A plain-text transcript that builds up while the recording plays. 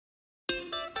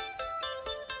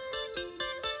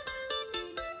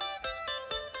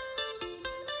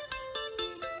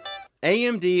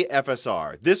AMD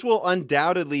FSR. This will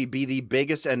undoubtedly be the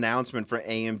biggest announcement for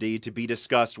AMD to be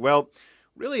discussed, well,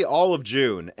 really all of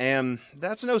June, and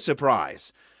that's no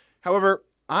surprise. However,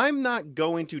 I'm not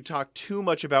going to talk too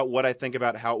much about what I think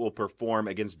about how it will perform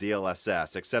against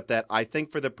DLSS, except that I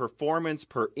think for the performance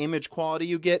per image quality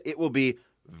you get, it will be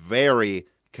very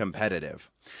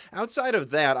competitive. Outside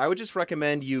of that, I would just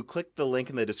recommend you click the link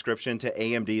in the description to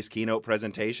AMD's keynote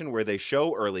presentation where they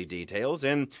show early details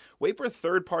and wait for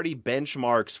third-party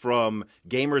benchmarks from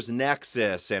Gamers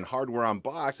Nexus and Hardware on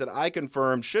Box that I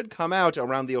confirmed should come out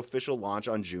around the official launch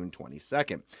on June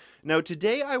 22nd. Now,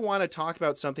 today I want to talk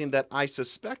about something that I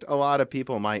suspect a lot of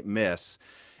people might miss.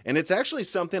 And it's actually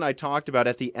something I talked about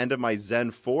at the end of my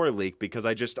Zen 4 leak because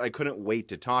I couldn't wait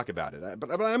to talk about it.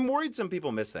 But I'm worried some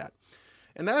people miss that.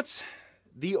 And that's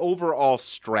the overall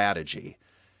strategy.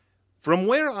 From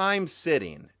where I'm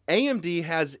sitting, AMD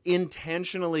has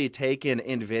intentionally taken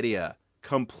Nvidia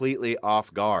completely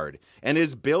off guard and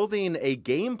is building a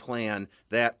game plan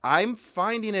that I'm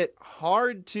finding it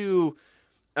hard to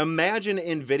imagine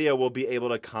Nvidia will be able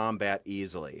to combat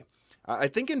easily. I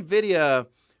think Nvidia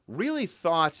really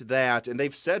thought that, and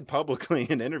they've said publicly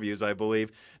in interviews, I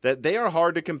believe, that they are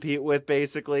hard to compete with,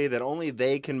 basically, that only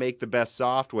they can make the best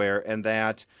software, and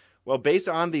that, well, based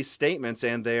on these statements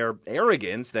and their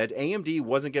arrogance, that AMD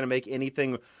wasn't going to make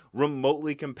anything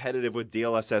remotely competitive with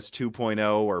DLSS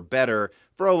 2.0 or better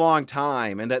for a long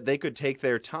time, and that they could take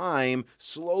their time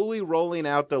slowly rolling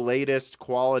out the latest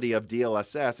quality of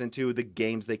DLSS into the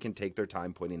games they can take their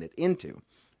time putting it into.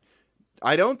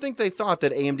 I don't think they thought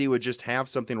that AMD would just have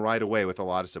something right away with a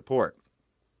lot of support,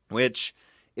 which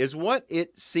is what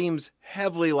it seems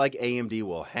heavily like AMD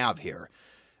will have here.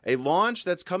 A launch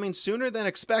that's coming sooner than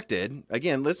expected.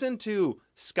 Again, listen to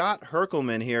Scott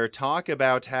Herkelman here talk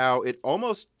about how it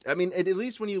almost, at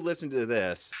least when you listen to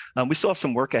this. We still have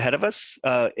some work ahead of us.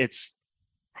 It's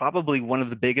probably one of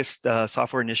the biggest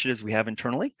software initiatives we have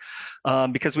internally,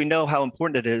 because we know how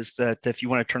important it is that if you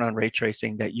want to turn on ray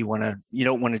tracing, that you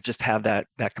don't want to just have that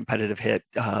competitive hit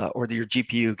or your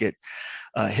GPU get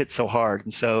hit so hard.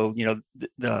 And so,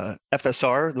 the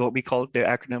FSR, what we call it, the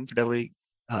acronym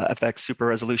FidelityFX Super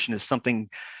Resolution, is something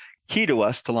key to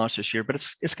us to launch this year, but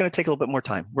it's going to take a little bit more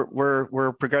time.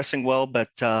 We're progressing well, but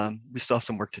we still have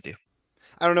some work to do.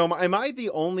 I don't know, am I the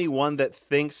only one that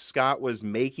thinks Scott was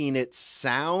making it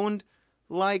sound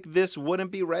like this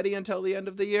wouldn't be ready until the end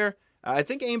of the year? I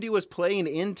think AMD was playing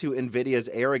into Nvidia's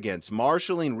arrogance,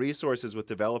 marshaling resources with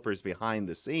developers behind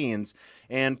the scenes,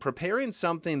 and preparing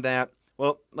something that,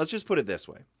 well, let's just put it this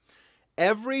way.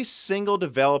 Every single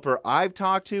developer I've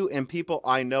talked to and people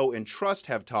I know and trust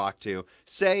have talked to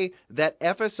say that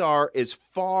FSR is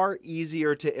far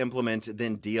easier to implement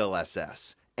than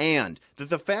DLSS. And that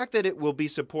the fact that it will be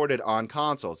supported on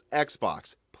consoles,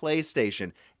 Xbox,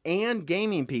 PlayStation, and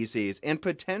gaming PCs, and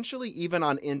potentially even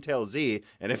on Intel Z,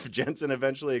 and if Jensen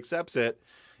eventually accepts it,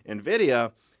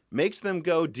 Nvidia, makes them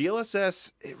go,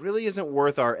 DLSS, it really isn't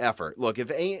worth our effort. Look,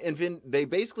 they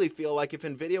basically feel like if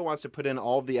Nvidia wants to put in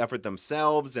all of the effort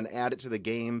themselves and add it to the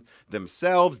game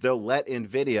themselves, they'll let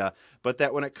Nvidia, but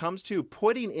that when it comes to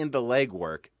putting in the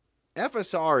legwork,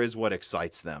 FSR is what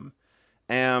excites them.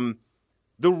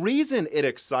 The reason it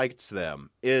excites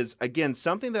them is, again,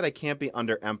 something that I can't be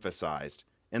underemphasized,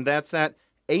 and that's that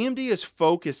AMD is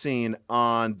focusing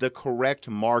on the correct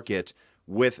market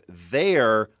with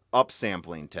their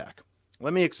upsampling tech.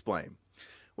 Let me explain.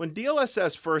 When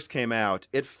DLSS first came out,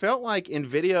 it felt like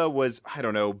Nvidia was,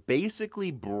 basically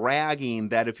bragging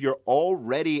that if you're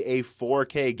already a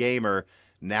 4K gamer,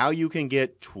 now you can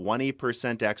get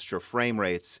 20% extra frame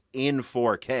rates in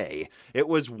 4K. It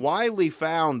was widely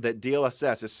found that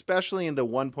DLSS, especially in the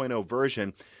 1.0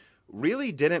 version,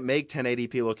 really didn't make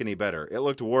 1080p look any better. It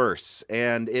looked worse,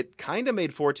 and it kind of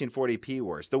made 1440p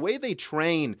worse. The way they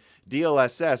train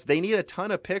DLSS, they need a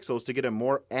ton of pixels to get a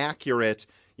more accurate,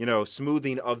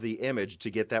 smoothing of the image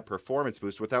to get that performance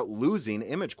boost without losing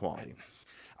image quality.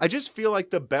 I just feel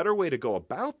like the better way to go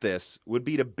about this would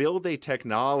be to build a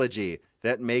technology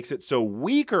that makes it so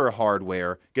weaker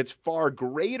hardware gets far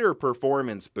greater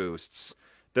performance boosts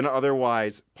than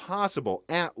otherwise possible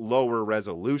at lower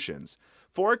resolutions.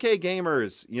 4K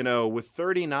gamers, with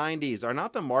 3090s are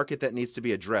not the market that needs to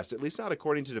be addressed, at least not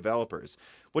according to developers.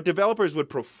 What developers would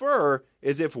prefer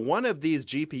is if one of these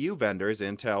GPU vendors,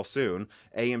 Intel soon,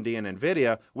 AMD and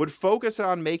Nvidia, would focus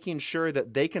on making sure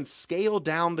that they can scale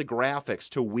down the graphics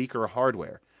to weaker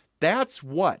hardware. That's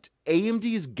what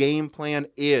AMD's game plan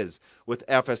is with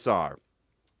FSR.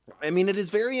 It is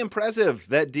very impressive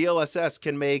that DLSS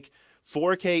can make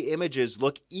 4K images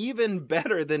look even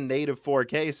better than native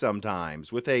 4K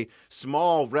sometimes, with a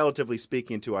small, relatively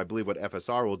speaking to, I believe, what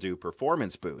FSR will do,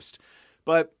 performance boost.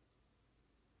 But,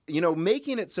 you know,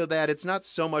 making it so that it's not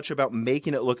so much about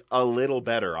making it look a little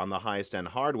better on the highest end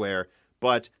hardware,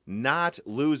 but not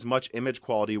lose much image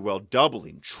quality while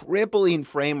doubling, tripling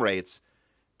frame rates.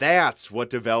 That's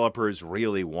what developers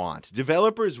really want.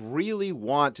 Developers really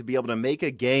want to be able to make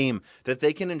a game that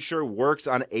they can ensure works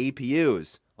on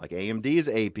APUs, like AMD's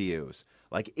APUs,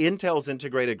 like Intel's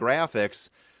integrated graphics,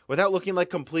 without looking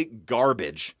like complete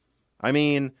garbage. I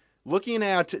mean, looking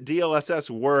at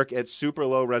DLSS work at super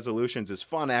low resolutions is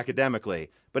fun academically,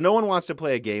 but no one wants to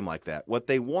play a game like that. What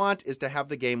they want is to have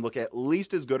the game look at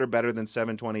least as good or better than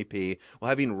 720p while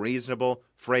having reasonable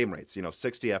frame rates,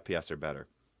 60 FPS or better.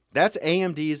 That's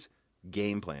AMD's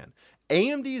game plan.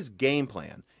 AMD's game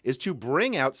plan is to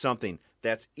bring out something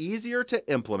that's easier to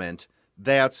implement,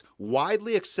 that's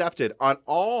widely accepted on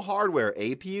all hardware,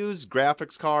 APUs,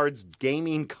 graphics cards,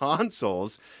 gaming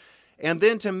consoles, and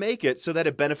then to make it so that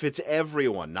it benefits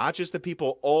everyone, not just the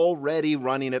people already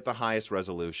running at the highest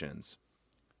resolutions.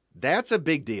 That's a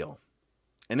big deal.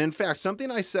 And in fact,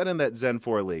 something I said in that Zen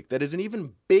 4 leak that is an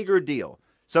even bigger deal,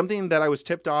 something that I was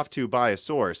tipped off to by a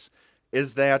source,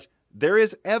 is that there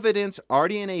is evidence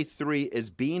RDNA 3 is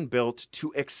being built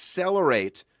to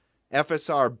accelerate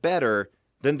FSR better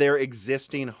than their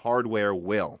existing hardware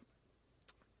will.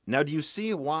 Now, do you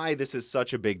see why this is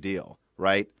such a big deal,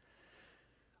 right?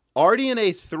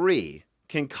 RDNA 3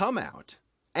 can come out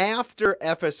after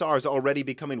FSR is already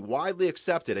becoming widely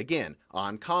accepted, again,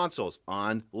 on consoles,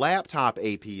 on laptop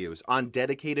APUs, on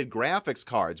dedicated graphics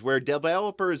cards, where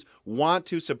developers want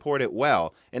to support it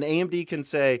well. And AMD can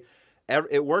say,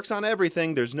 it works on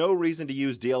everything, there's no reason to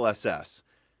use DLSS.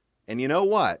 And you know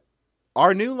what?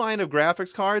 Our new line of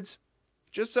graphics cards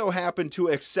just so happen to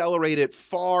accelerate it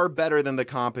far better than the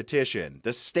competition.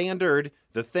 The standard,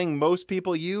 the thing most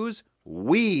people use,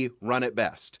 we run it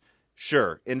best.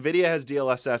 Sure, Nvidia has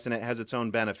DLSS and it has its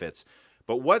own benefits,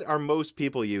 but what are most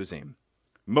people using?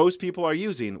 Most people are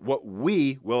using what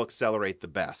we will accelerate the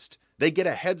best. They get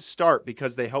a head start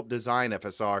because they help design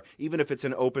FSR, even if it's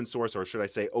an open source, or should I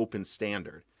say open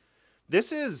standard.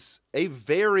 This is a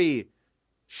very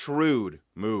shrewd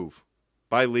move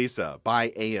by Lisa, by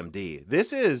AMD.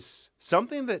 This is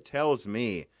something that tells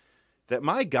me that,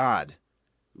 my God,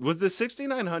 was the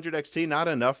 6900 XT not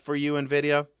enough for you,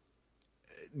 Nvidia?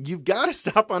 You've got to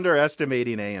stop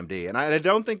underestimating AMD, and I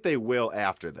don't think they will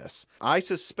after this. I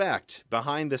suspect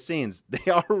behind the scenes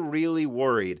they are really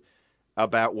worried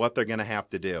about what they're going to have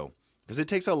to do, because it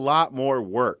takes a lot more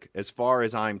work, as far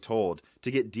as I'm told,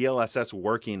 to get DLSS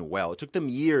working well. It took them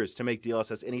years to make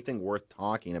DLSS anything worth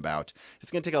talking about.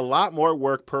 It's going to take a lot more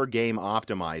work per game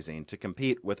optimizing to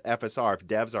compete with FSR if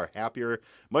devs are happier,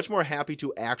 much more happy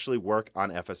to actually work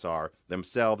on FSR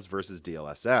themselves versus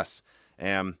DLSS.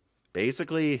 And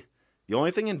basically, the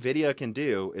only thing Nvidia can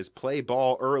do is play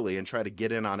ball early and try to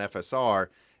get in on FSR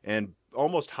and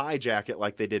almost hijack it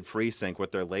like they did FreeSync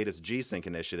with their latest G-Sync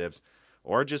initiatives,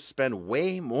 or just spend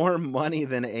way more money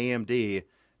than AMD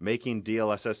making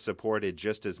DLSS supported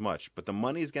just as much. But the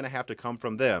money is going to have to come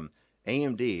from them.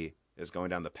 AMD is going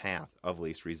down the path of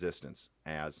least resistance,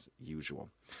 as usual.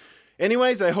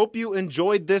 Anyways, I hope you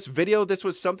enjoyed this video. This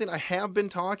was something I have been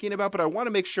talking about, but I want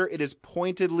to make sure it is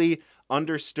pointedly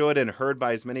understood and heard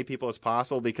by as many people as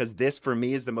possible, because this, for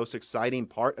me, is the most exciting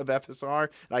part of FSR.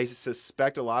 And I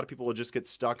suspect a lot of people will just get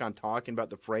stuck on talking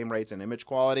about the frame rates and image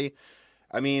quality.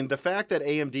 I mean, the fact that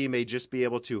AMD may just be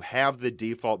able to have the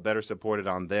default better supported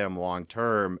on them long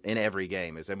term in every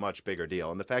game is a much bigger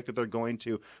deal. And the fact that they're going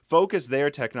to focus their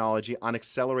technology on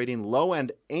accelerating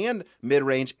low-end and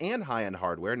mid-range and high-end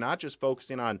hardware, not just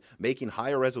focusing on making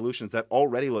higher resolutions that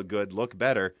already look good look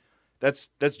better, that's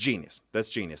genius. That's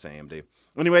genius, AMD.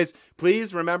 Anyways,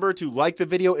 please remember to like the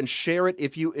video and share it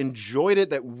if you enjoyed it.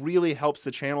 That really helps the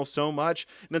channel so much.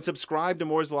 And then subscribe to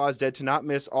Moore's Law is Dead to not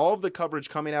miss all of the coverage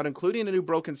coming out, including a new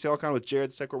Broken Silicon with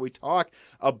Jared's Tech, where we talk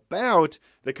about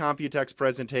the Computex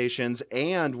presentations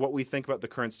and what we think about the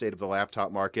current state of the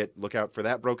laptop market. Look out for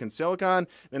that Broken Silicon.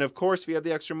 And of course, if you have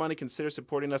the extra money, consider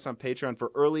supporting us on Patreon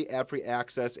for early ad-free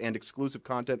access and exclusive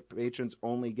content patrons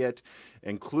only get,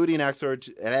 including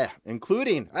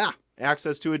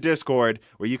access to a Discord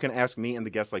where you can ask me and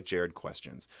the guests like Jared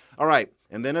questions. All right,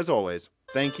 and then as always,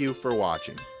 thank you for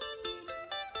watching.